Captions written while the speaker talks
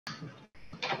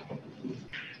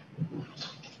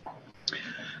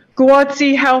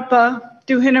Guatsi halpa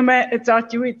duhiname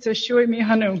etzatuitsa shuimi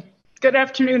hanu. Good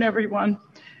afternoon, everyone.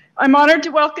 I'm honored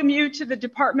to welcome you to the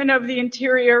Department of the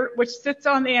Interior, which sits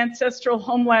on the ancestral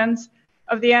homelands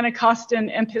of the Anacostan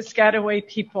and Piscataway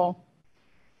people.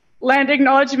 Land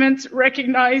acknowledgements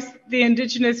recognize the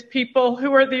indigenous people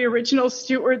who are the original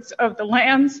stewards of the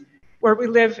lands where we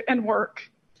live and work.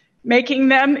 Making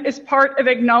them is part of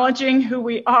acknowledging who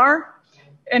we are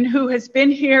and who has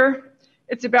been here.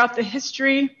 It's about the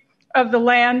history of the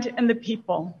land and the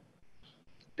people.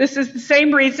 This is the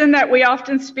same reason that we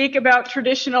often speak about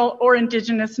traditional or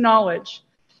indigenous knowledge.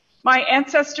 My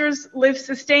ancestors lived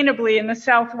sustainably in the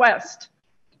Southwest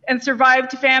and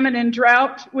survived famine and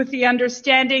drought with the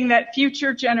understanding that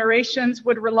future generations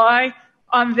would rely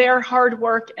on their hard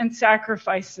work and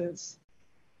sacrifices.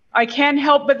 I can't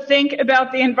help but think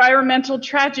about the environmental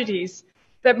tragedies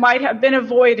that might have been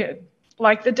avoided,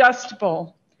 like the Dust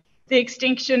Bowl, the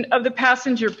extinction of the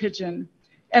passenger pigeon,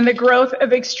 and the growth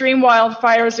of extreme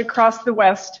wildfires across the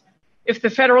West if the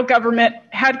federal government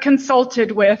had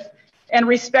consulted with and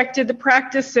respected the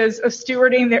practices of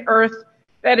stewarding the earth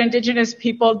that indigenous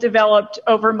people developed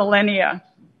over millennia.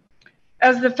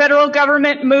 As the federal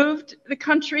government moved the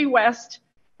country west,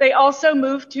 they also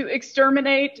moved to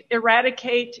exterminate,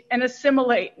 eradicate, and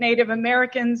assimilate Native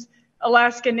Americans,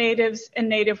 Alaska Natives, and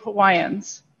Native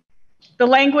Hawaiians. The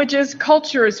languages,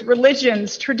 cultures,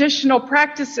 religions, traditional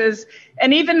practices,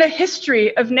 and even the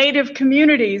history of Native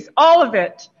communities, all of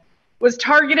it was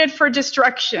targeted for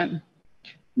destruction.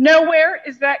 Nowhere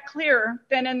is that clearer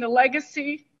than in the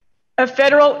legacy of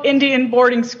federal Indian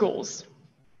boarding schools.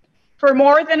 For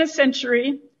more than a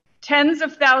century, tens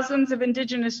of thousands of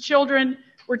indigenous children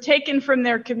were taken from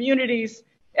their communities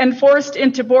and forced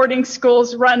into boarding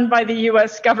schools run by the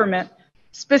U.S. government,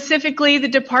 specifically the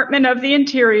Department of the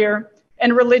Interior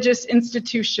and religious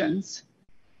institutions.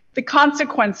 The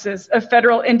consequences of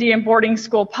federal Indian boarding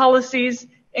school policies,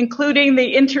 including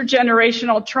the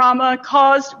intergenerational trauma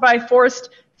caused by forced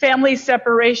family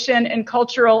separation and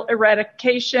cultural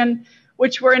eradication,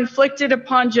 which were inflicted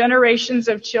upon generations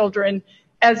of children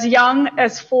as young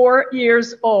as 4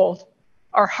 years old,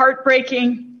 are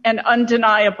heartbreaking and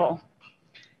undeniable.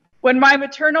 When my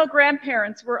maternal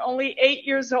grandparents were only 8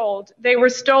 years old, they were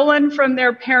stolen from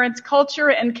their parents' culture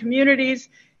and communities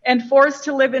and forced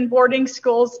to live in boarding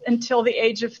schools until the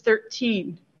age of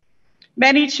 13.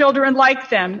 Many children like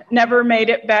them never made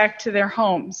it back to their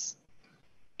homes.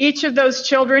 Each of those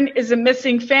children is a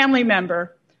missing family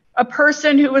member, a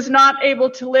person who was not able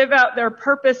to live out their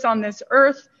purpose on this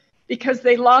earth because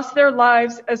they lost their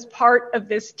lives as part of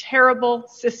this terrible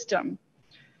system.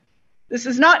 This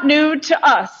is not new to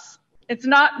us. It's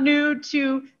not new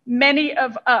to many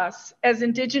of us. As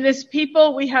Indigenous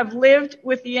people, we have lived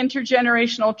with the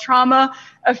intergenerational trauma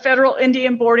of federal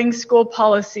Indian boarding school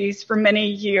policies for many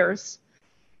years.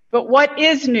 But what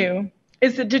is new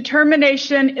is the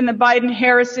determination in the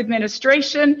Biden-Harris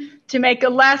administration to make a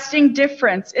lasting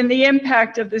difference in the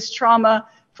impact of this trauma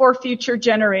for future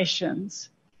generations.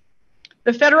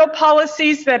 The federal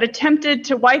policies that attempted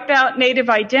to wipe out Native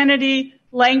identity,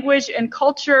 language, and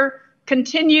culture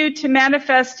continue to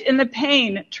manifest in the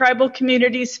pain tribal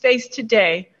communities face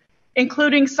today,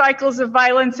 including cycles of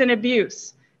violence and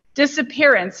abuse,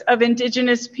 disappearance of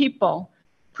indigenous people,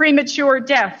 premature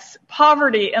deaths,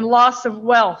 poverty and loss of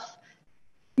wealth,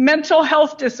 mental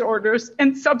health disorders,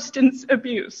 and substance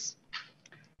abuse.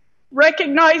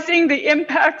 Recognizing the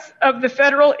impacts of the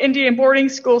federal Indian boarding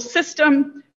school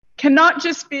system cannot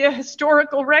just be a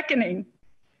historical reckoning.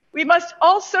 We must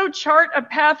also chart a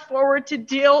path forward to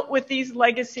deal with these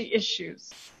legacy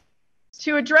issues.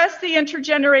 To address the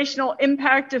intergenerational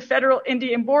impact of federal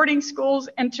Indian boarding schools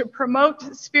and to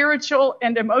promote spiritual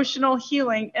and emotional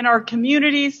healing in our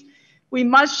communities, we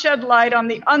must shed light on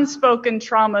the unspoken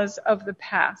traumas of the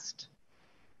past.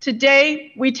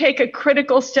 Today, we take a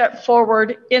critical step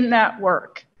forward in that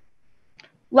work.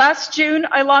 Last June,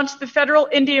 I launched the Federal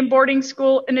Indian Boarding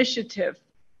School Initiative,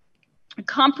 a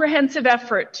comprehensive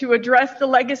effort to address the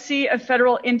legacy of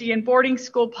federal Indian boarding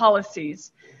school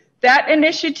policies. That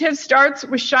initiative starts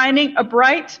with shining a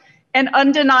bright and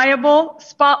undeniable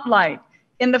spotlight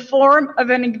in the form of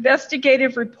an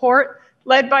investigative report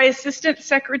led by Assistant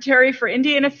Secretary for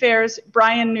Indian Affairs,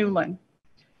 Brian Newland.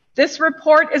 This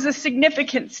report is a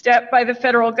significant step by the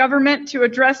federal government to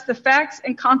address the facts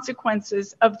and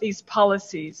consequences of these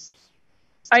policies.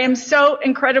 I am so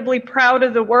incredibly proud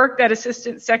of the work that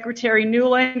Assistant Secretary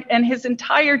Newland and his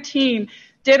entire team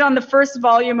did on the first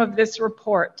volume of this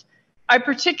report. I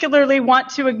particularly want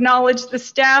to acknowledge the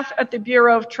staff at the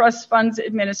Bureau of Trust Funds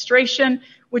Administration,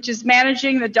 which is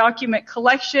managing the document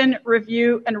collection,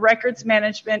 review, and records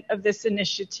management of this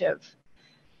initiative.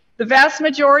 The vast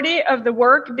majority of the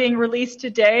work being released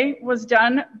today was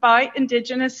done by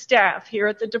Indigenous staff here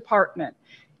at the department,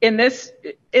 in this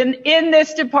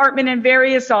department in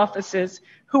various offices,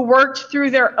 who worked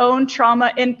through their own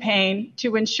trauma and pain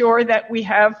to ensure that we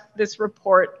have this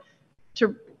report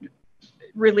to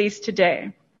release today.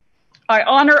 I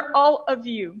honor all of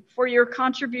you for your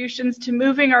contributions to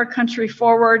moving our country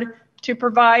forward to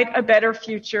provide a better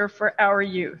future for our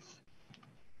youth.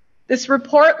 This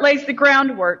report lays the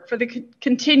groundwork for the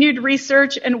continued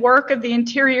research and work of the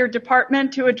Interior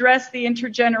Department to address the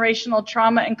intergenerational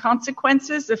trauma and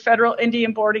consequences of federal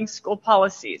Indian boarding school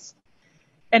policies.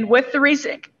 And with the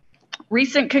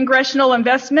recent congressional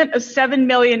investment of $7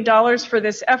 million for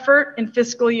this effort in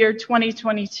fiscal year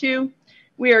 2022,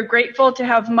 we are grateful to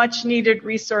have much needed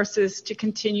resources to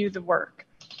continue the work.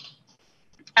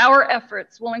 Our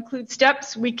efforts will include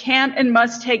steps we can and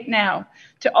must take now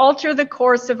to alter the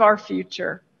course of our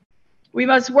future. We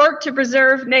must work to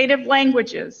preserve Native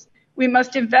languages. We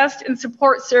must invest in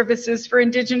support services for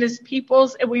Indigenous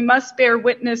peoples, and we must bear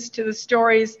witness to the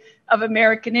stories of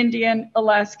American Indian,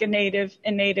 Alaska Native,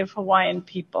 and Native Hawaiian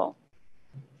people.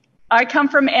 I come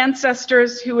from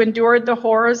ancestors who endured the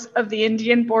horrors of the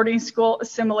Indian boarding school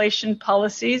assimilation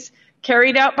policies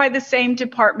carried out by the same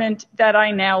department that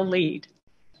I now lead.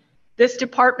 This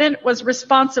department was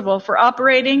responsible for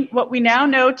operating what we now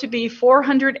know to be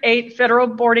 408 federal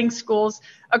boarding schools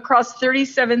across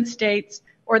 37 states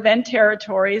or then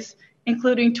territories,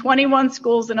 including 21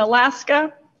 schools in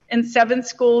Alaska and 7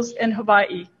 schools in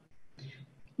Hawaii.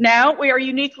 Now we are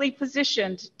uniquely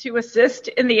positioned to assist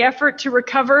in the effort to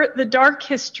recover the dark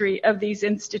history of these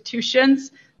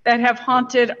institutions that have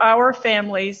haunted our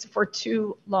families for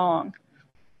too long.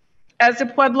 As a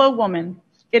Pueblo woman,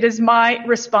 it is my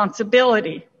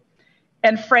responsibility,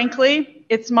 and frankly,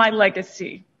 it's my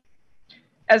legacy.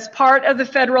 As part of the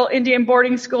Federal Indian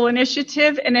Boarding School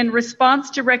Initiative and in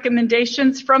response to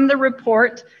recommendations from the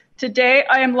report, today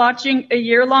I am launching a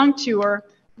year-long tour,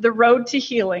 The Road to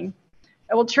Healing.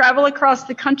 I will travel across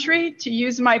the country to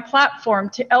use my platform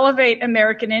to elevate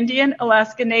American Indian,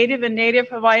 Alaska Native, and Native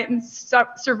Hawaiian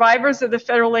survivors of the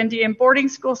Federal Indian Boarding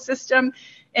School system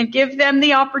and give them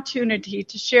the opportunity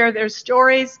to share their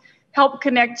stories, help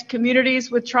connect communities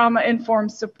with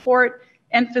trauma-informed support,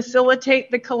 and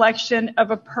facilitate the collection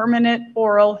of a permanent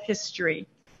oral history.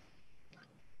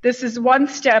 This is one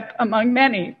step among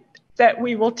many that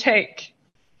we will take.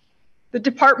 The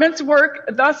department's work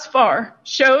thus far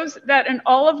shows that an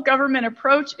all-of-government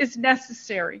approach is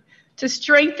necessary to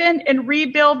strengthen and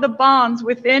rebuild the bonds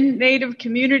within Native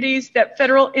communities that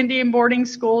federal Indian boarding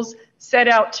schools set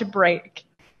out to break.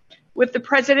 With the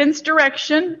President's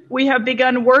direction, we have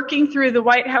begun working through the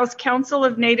White House Council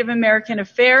of Native American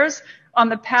Affairs on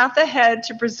the path ahead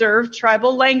to preserve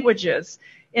tribal languages,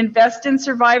 invest in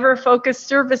survivor-focused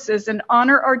services, and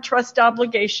honor our trust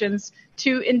obligations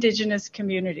to Indigenous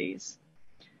communities.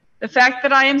 The fact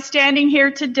that I am standing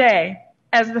here today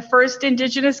as the first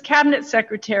Indigenous Cabinet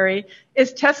Secretary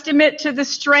is testament to the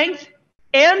strength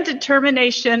and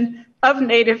determination of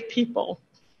Native people.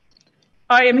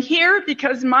 I am here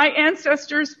because my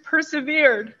ancestors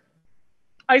persevered.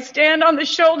 I stand on the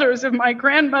shoulders of my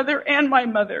grandmother and my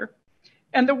mother,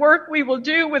 and the work we will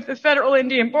do with the Federal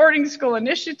Indian Boarding School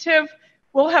Initiative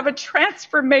will have a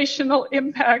transformational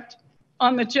impact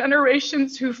on the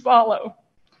generations who follow.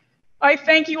 I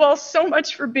thank you all so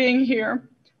much for being here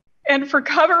and for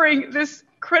covering this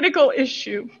critical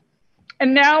issue.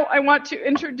 And now I want to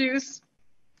introduce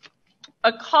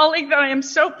a colleague that I am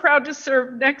so proud to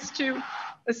serve next to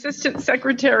Assistant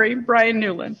Secretary Brian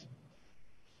Newland.